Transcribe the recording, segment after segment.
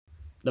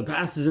The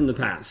past is in the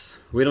past.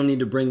 We don't need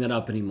to bring that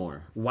up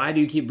anymore. Why do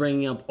you keep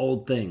bringing up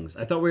old things?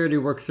 I thought we already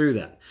worked through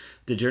that.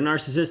 Did your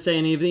narcissist say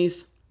any of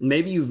these?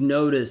 Maybe you've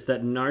noticed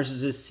that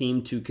narcissists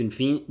seem to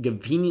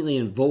conveniently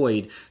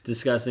avoid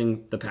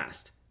discussing the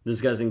past,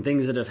 discussing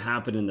things that have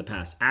happened in the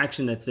past,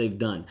 action that they've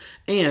done,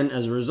 and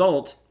as a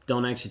result,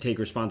 don't actually take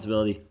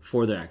responsibility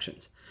for their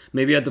actions.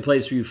 Maybe you're at the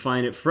place where you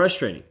find it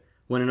frustrating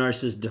when a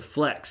narcissist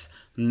deflects,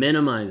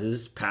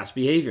 minimizes past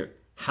behavior,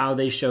 how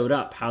they showed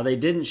up, how they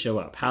didn't show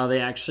up, how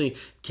they actually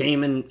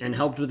came and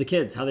helped with the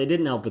kids, how they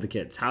didn't help with the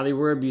kids, how they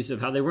were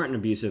abusive, how they weren't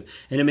abusive.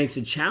 And it makes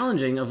it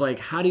challenging of like,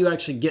 how do you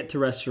actually get to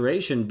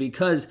restoration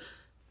because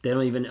they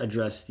don't even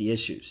address the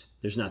issues.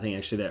 There's nothing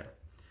actually there.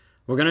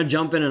 We're going to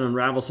jump in and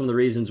unravel some of the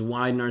reasons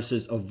why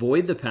narcissists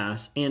avoid the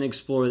past and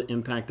explore the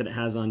impact that it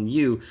has on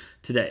you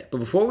today. But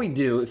before we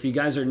do, if you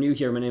guys are new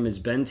here, my name is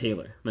Ben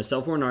Taylor. I'm a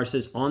self-aware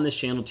narcissist on this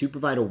channel to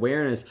provide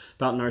awareness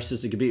about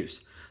narcissistic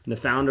abuse. I'm the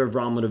founder of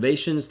Raw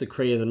Motivations, the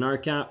creator of the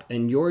Narc app,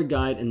 and your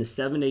guide in the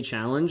 7-day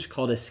challenge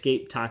called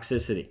Escape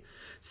Toxicity.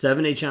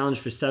 7-day challenge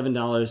for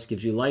 $7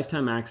 gives you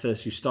lifetime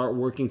access. You start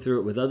working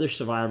through it with other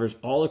survivors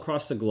all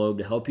across the globe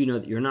to help you know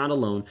that you're not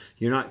alone,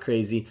 you're not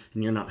crazy,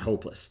 and you're not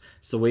hopeless.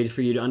 It's the way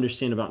for you to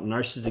understand about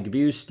narcissistic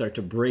abuse, start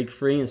to break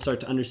free, and start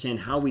to understand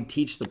how we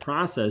teach the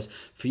process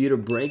for you to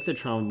break the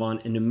trauma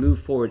bond and to move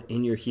forward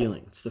in your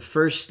healing. It's the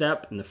first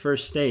step and the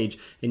first stage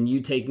in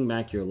you taking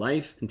back your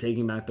life and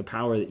taking back the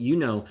power that you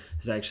know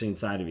is actually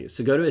inside of you.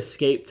 So go to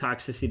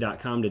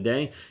escapetoxicity.com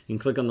today and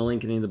click on the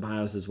link in any of the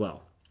bios as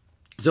well.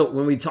 So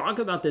when we talk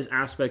about this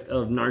aspect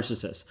of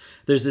narcissists,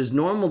 there's this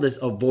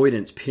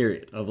avoidance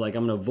period of like,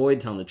 I'm going to avoid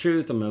telling the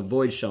truth. I'm going to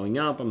avoid showing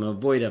up. I'm going to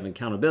avoid having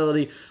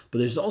accountability. But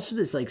there's also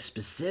this like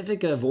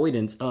specific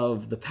avoidance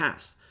of the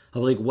past,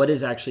 of like what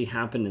has actually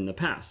happened in the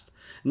past.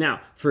 Now,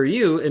 for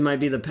you, it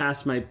might be the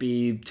past might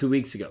be 2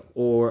 weeks ago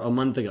or a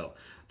month ago.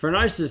 For a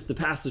narcissist, the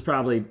past is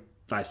probably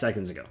 5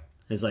 seconds ago.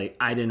 It's like,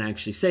 I didn't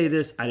actually say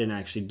this. I didn't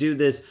actually do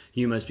this.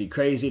 You must be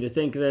crazy to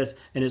think this.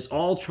 And it's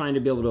all trying to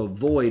be able to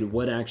avoid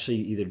what actually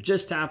either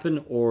just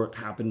happened or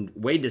happened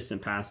way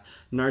distant past.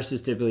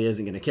 Narcissist typically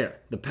isn't going to care.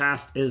 The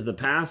past is the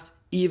past,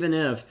 even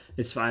if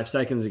it's 5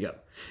 seconds ago.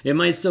 It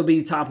might still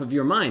be top of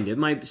your mind. It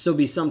might still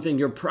be something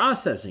you're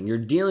processing. You're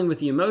dealing with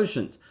the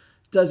emotions.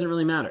 It doesn't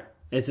really matter.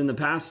 It's in the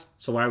past,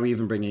 so why are we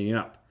even bringing it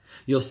up?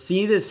 You'll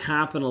see this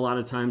happen a lot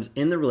of times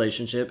in the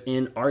relationship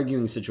in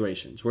arguing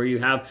situations where you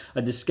have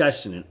a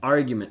discussion, an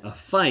argument, a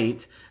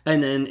fight,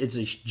 and then it's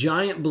a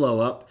giant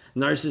blow up.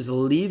 Narcissist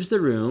leaves the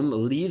room,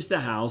 leaves the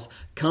house,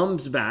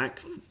 comes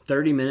back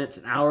 30 minutes,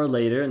 an hour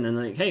later, and then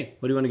like, hey,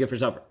 what do you want to get for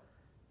supper?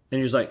 And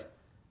you're just like,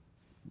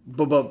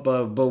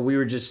 but we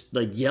were just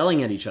like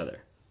yelling at each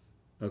other.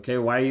 Okay,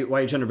 why are you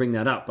trying to bring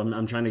that up?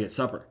 I'm trying to get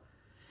supper.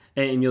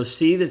 And you'll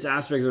see this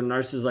aspect of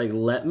narcissists like,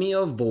 let me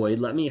avoid,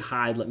 let me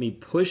hide, let me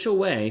push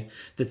away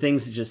the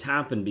things that just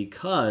happened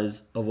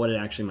because of what it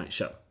actually might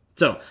show.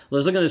 So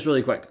let's look at this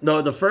really quick.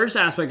 The first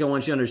aspect I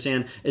want you to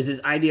understand is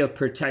this idea of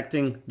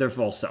protecting their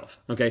false self.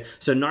 Okay,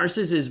 so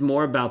narcissist is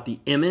more about the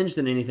image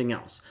than anything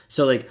else.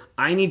 So like,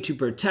 I need to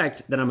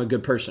protect that I'm a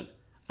good person.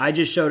 I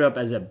just showed up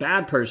as a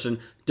bad person,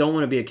 don't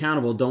want to be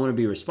accountable, don't want to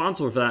be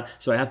responsible for that,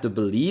 so I have to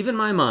believe in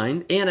my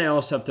mind, and I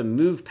also have to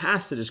move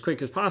past it as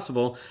quick as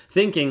possible,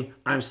 thinking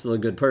I'm still a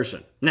good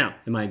person. Now,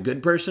 am I a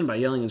good person by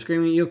yelling and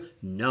screaming at you?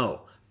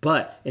 No.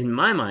 But in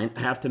my mind,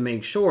 I have to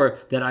make sure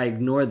that I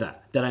ignore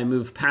that I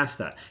move past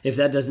that. If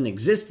that doesn't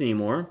exist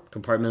anymore,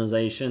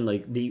 compartmentalization,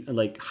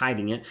 like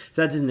hiding it, if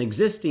that doesn't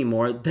exist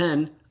anymore,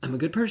 then I'm a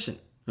good person.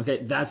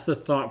 Okay, that's the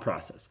thought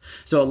process.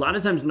 So a lot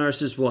of times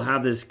narcissists will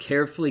have this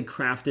carefully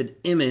crafted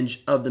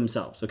image of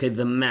themselves, okay,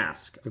 the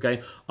mask,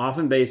 okay,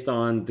 often based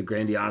on the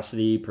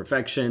grandiosity,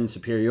 perfection,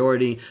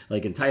 superiority,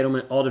 like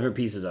entitlement, all different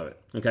pieces of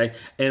it, okay?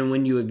 And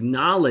when you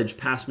acknowledge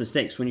past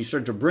mistakes, when you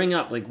start to bring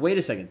up, like, wait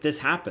a second, this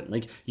happened,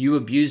 like, you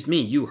abused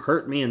me, you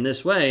hurt me in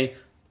this way,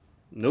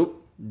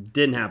 nope,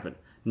 didn't happen,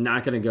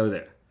 not gonna go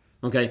there,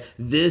 okay?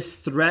 This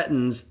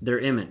threatens their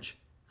image.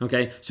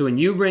 Okay, so when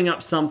you bring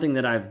up something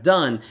that I've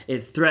done,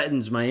 it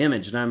threatens my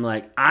image. And I'm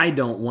like, I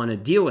don't want to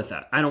deal with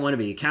that. I don't want to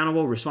be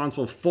accountable,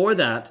 responsible for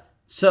that.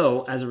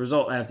 So as a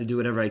result, I have to do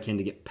whatever I can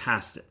to get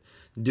past it.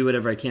 Do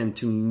whatever I can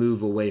to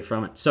move away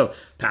from it. So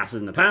past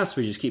is in the past.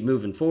 We just keep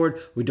moving forward.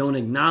 We don't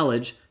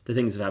acknowledge the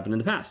things that have happened in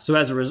the past. So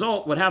as a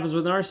result, what happens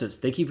with narcissists?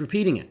 They keep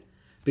repeating it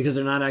because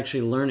they're not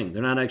actually learning.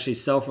 They're not actually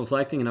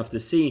self-reflecting enough to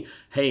see,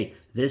 hey,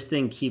 this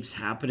thing keeps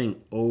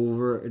happening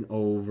over and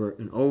over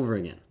and over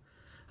again.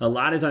 A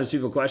lot of times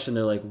people question,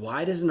 they're like,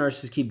 why does a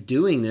narcissist keep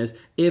doing this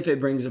if it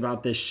brings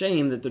about this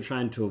shame that they're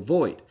trying to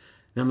avoid?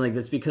 And I'm like,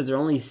 that's because they're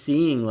only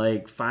seeing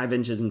like 5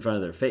 inches in front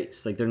of their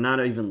face. Like they're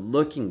not even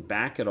looking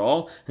back at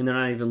all. And they're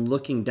not even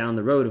looking down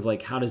the road of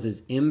like, how does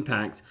this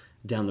impact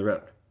down the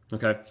road?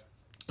 Okay.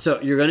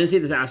 So you're going to see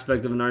this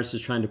aspect of a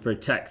narcissist trying to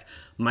protect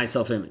my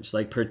self-image,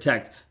 like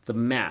protect the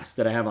mask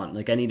that I have on.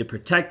 Like I need to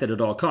protect it at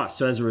all costs.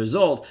 So as a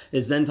result,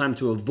 it's then time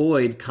to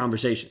avoid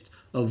conversations,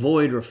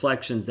 avoid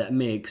reflections that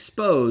may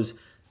expose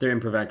their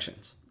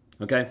imperfections.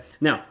 Okay.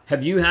 Now,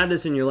 have you had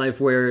this in your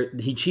life where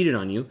he cheated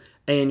on you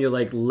and you're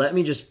like, let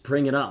me just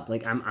bring it up.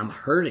 Like I'm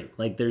hurting.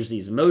 Like there's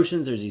these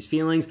emotions, there's these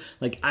feelings.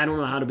 Like I don't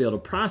know how to be able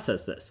to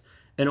process this.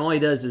 And all he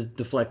does is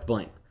deflect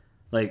blame.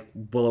 Like,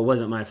 well, it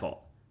wasn't my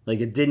fault. Like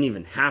it didn't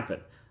even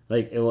happen.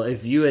 Like, well,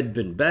 if you had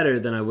been better,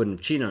 then I wouldn't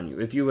have cheated on you.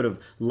 If you would have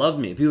loved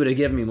me, if you would have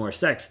given me more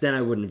sex, then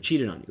I wouldn't have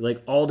cheated on you.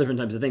 Like all different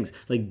types of things.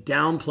 Like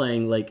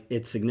downplaying like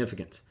its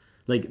significance.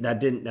 Like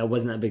that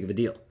wasn't that big of a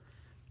deal.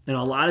 And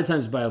a lot of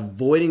times by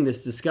avoiding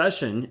this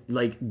discussion,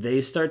 like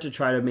they start to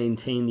try to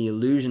maintain the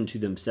illusion to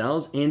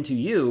themselves and to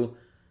you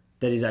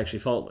that he's actually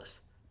faultless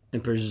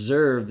and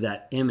preserve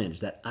that image,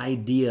 that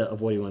idea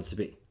of what he wants to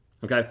be.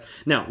 Okay.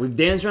 Now we've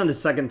danced around the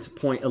second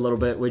point a little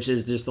bit, which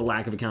is just the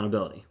lack of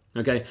accountability.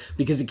 Okay.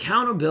 Because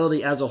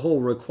accountability as a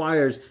whole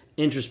requires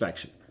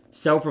introspection,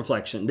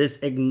 self-reflection, this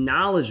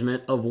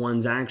acknowledgement of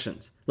one's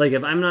actions. Like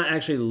if I'm not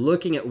actually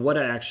looking at what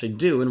I actually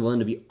do and willing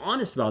to be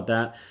honest about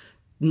that,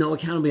 no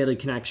accountability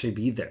can actually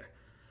be there.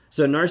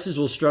 So narcissists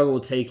will struggle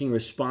with taking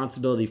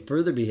responsibility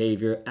for their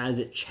behavior as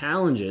it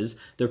challenges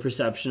their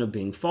perception of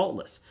being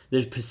faultless,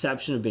 their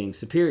perception of being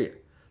superior.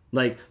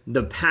 Like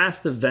the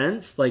past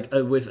events,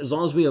 as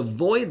long as we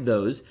avoid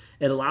those,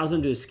 it allows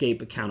them to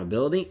escape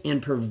accountability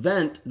and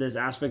prevent this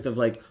aspect of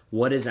like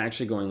what is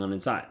actually going on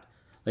inside.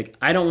 Like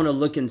I don't want to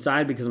look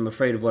inside because I'm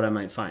afraid of what I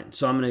might find.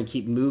 So I'm going to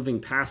keep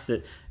moving past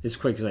it as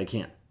quick as I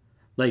can.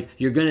 Like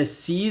you're going to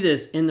see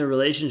this in the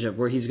relationship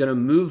where he's going to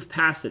move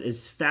past it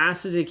as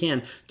fast as he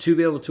can to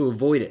be able to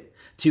avoid it,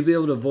 to be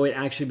able to avoid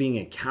actually being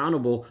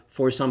accountable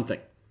for something.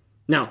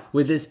 Now,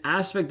 with this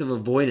aspect of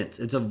avoidance,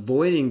 it's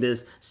avoiding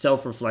this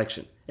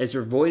self-reflection. It's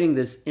avoiding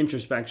this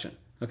introspection.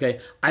 Okay,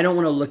 I don't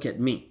want to look at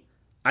me.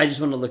 I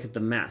just want to look at the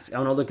mask. I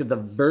want to look at the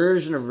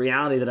version of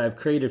reality that I've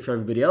created for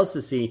everybody else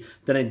to see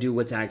than I do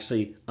what's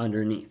actually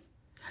underneath.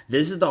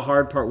 This is the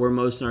hard part where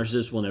most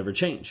narcissists will never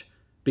change,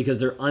 because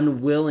they're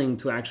unwilling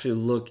to actually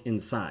look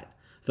inside.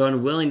 They're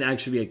unwilling to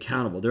actually be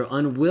accountable. They're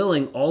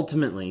unwilling,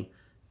 ultimately,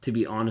 to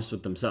be honest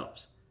with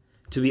themselves,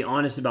 to be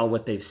honest about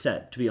what they've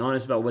said, to be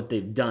honest about what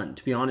they've done,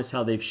 to be honest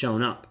how they've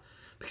shown up.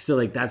 Because they're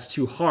like, that's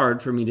too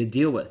hard for me to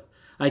deal with.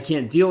 I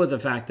can't deal with the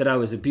fact that I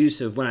was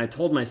abusive when I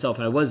told myself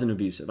I wasn't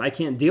abusive. I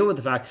can't deal with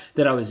the fact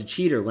that I was a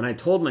cheater when I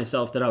told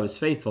myself that I was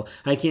faithful.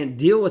 I can't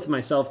deal with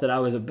myself that I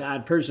was a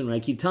bad person when I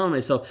keep telling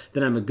myself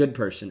that I'm a good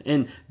person.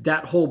 And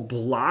that whole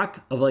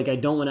block of like, I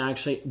don't want to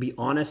actually be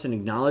honest and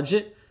acknowledge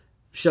it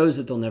shows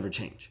that they'll never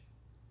change.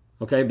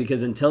 Okay?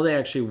 Because until they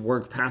actually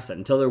work past that,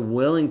 until they're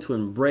willing to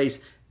embrace,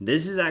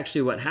 this is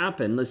actually what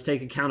happened, let's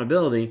take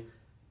accountability,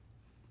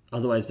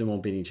 otherwise there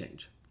won't be any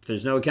change. If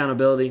there's no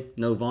accountability,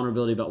 no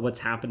vulnerability about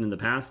what's happened in the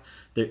past,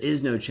 there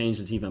is no change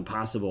that's even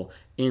possible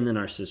in the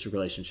narcissistic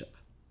relationship.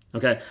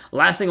 Okay,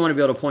 last thing I want to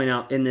be able to point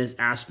out in this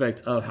aspect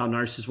of how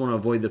narcissists want to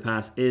avoid the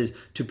past is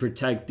to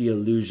protect the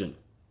illusion.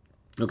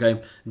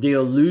 Okay, the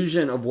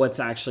illusion of what's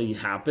actually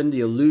happened,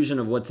 the illusion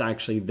of what's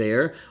actually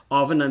there,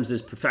 oftentimes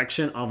is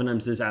perfection,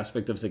 oftentimes this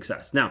aspect of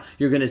success. Now,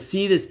 you're going to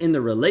see this in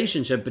the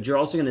relationship, but you're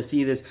also going to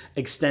see this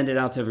extended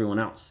out to everyone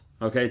else.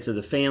 Okay, to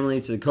the family,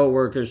 to the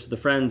coworkers, to the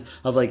friends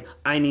of like,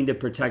 I need to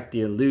protect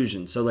the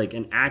illusion. So like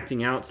in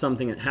acting out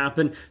something that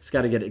happened, it's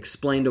got to get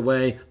explained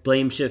away,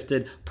 blame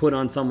shifted, put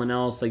on someone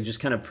else, like just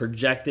kind of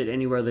project it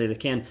anywhere that they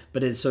can,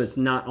 but it's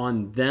not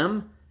on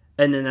them.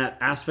 And then that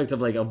aspect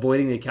of like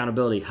avoiding the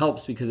accountability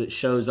helps because it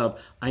shows up,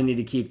 I need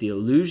to keep the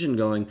illusion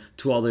going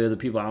to all the other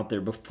people out there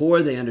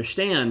before they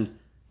understand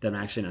that I'm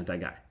actually not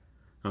that guy.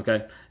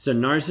 Okay, so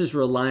narcissists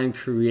rely on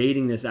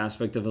creating this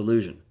aspect of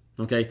illusion.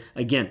 Okay,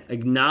 again,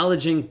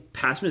 acknowledging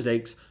past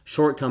mistakes,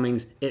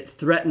 shortcomings, it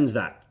threatens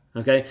that.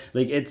 Okay,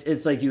 like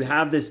it's like you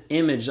have this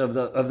image of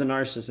the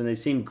narcissist and they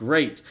seem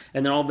great,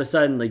 and then all of a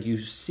sudden like you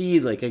see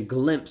like a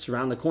glimpse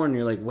around the corner, and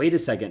you're like, wait a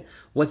second,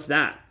 what's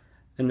that?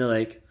 And they're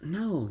like,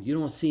 no, you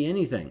don't see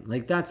anything.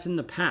 Like that's in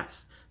the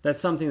past. That's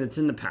something that's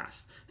in the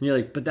past. And you're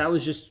like, but that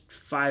was just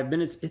 5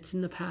 minutes. It's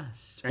in the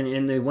past.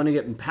 And they want to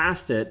get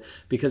past it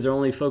because they're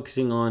only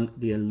focusing on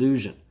the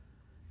illusion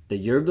that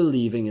you're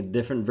believing a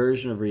different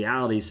version of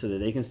reality so that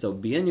they can still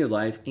be in your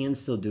life and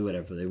still do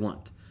whatever they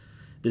want.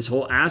 This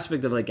whole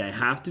aspect of like, I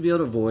have to be able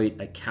to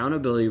avoid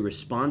accountability,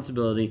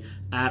 responsibility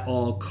at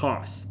all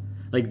costs.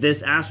 Like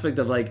this aspect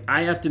of like,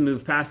 I have to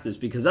move past this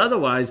because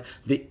otherwise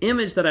the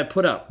image that I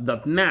put up,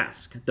 the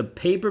mask, the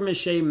paper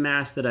mache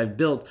mask that I've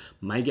built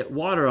might get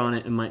water on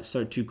it and might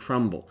start to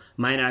crumble,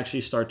 might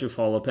actually start to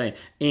fall apart.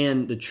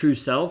 And the true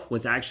self,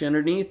 what's actually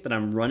underneath that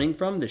I'm running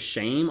from, the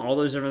shame, all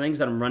those different things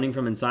that I'm running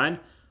from inside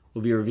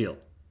will be revealed.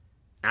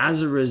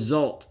 As a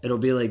result, it'll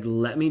be like,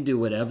 let me do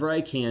whatever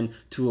I can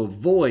to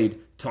avoid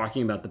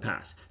talking about the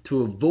past,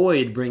 to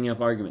avoid bringing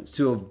up arguments,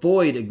 to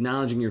avoid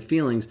acknowledging your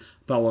feelings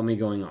about what may be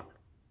going on.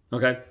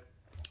 Okay?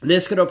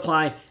 This could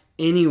apply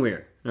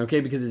anywhere,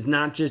 okay? Because it's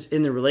not just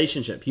in the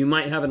relationship. You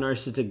might have a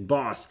narcissistic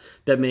boss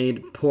that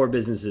made poor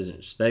business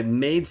decisions. They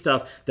made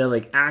stuff that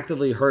like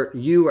actively hurt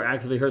you or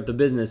actively hurt the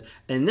business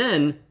and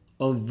then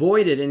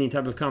avoided any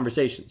type of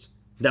conversations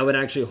that would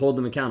actually hold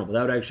them accountable,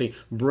 that would actually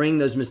bring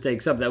those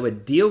mistakes up, that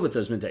would deal with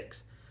those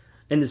mistakes.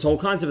 And this whole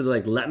concept of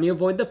like, let me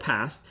avoid the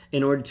past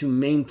in order to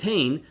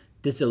maintain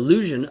this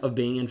illusion of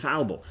being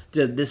infallible,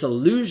 this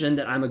illusion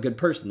that I'm a good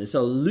person, this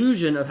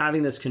illusion of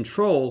having this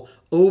control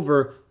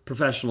over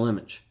professional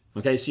image.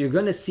 Okay, so you're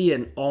going to see it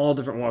in all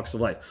different walks of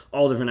life,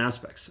 all different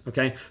aspects.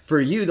 Okay, for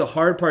you, the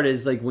hard part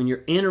is like when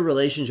you're in a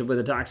relationship with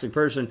a toxic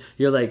person,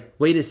 you're like,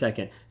 wait a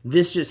second,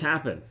 this just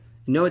happened.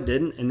 No, it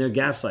didn't. And they're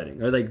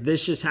gaslighting. Or like,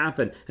 this just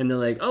happened. And they're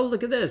like, oh,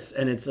 look at this.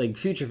 And it's like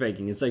future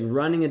faking. It's like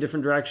running a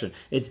different direction.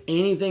 It's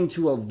anything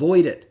to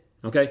avoid it.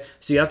 Okay,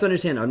 so you have to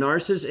understand a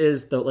narcissist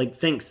is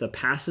thinks the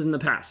past is in the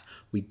past.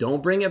 We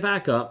don't bring it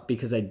back up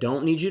because I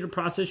don't need you to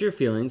process your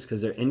feelings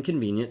because they're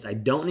inconvenience. I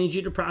don't need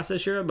you to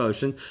process your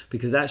emotions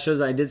because that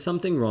shows I did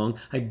something wrong.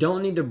 I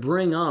don't need to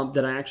bring up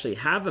that I actually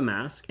have a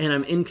mask and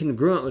I'm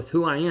incongruent with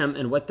who I am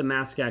and what the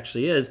mask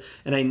actually is.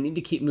 And I need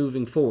to keep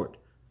moving forward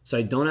so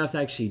I don't have to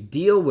actually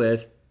deal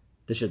with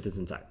the shit that's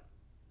inside.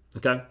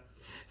 Okay?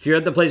 If you're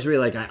at the place where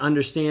you're like, I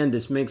understand,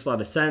 this makes a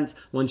lot of sense,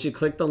 once you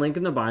click the link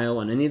in the bio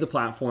on any of the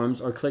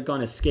platforms or click on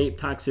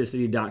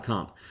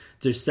escapetoxicity.com.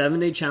 It's their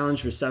 7-day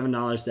challenge for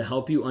 $7 to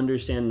help you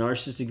understand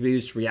narcissistic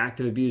abuse,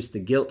 reactive abuse, the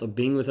guilt of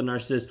being with a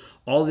narcissist,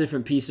 all the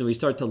different pieces. And we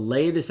start to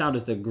lay this out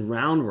as the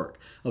groundwork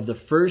of the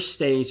first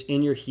stage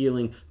in your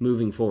healing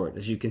moving forward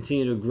as you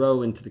continue to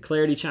grow into the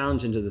Clarity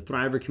Challenge, into the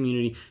Thriver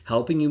community,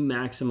 helping you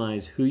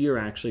maximize who you're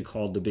actually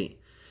called to be.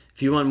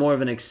 If you want more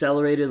of an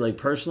accelerated,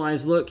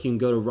 personalized look, you can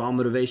go to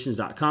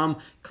rawmotivations.com,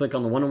 click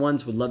on the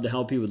one-on-ones. Would love to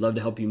help you. Would love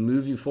to help you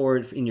move you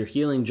forward in your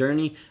healing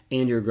journey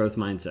and your growth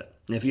mindset.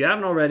 And if you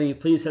haven't already,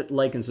 please hit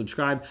like and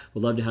subscribe.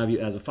 We'd love to have you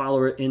as a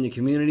follower in the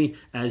community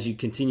as you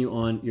continue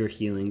on your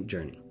healing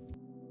journey.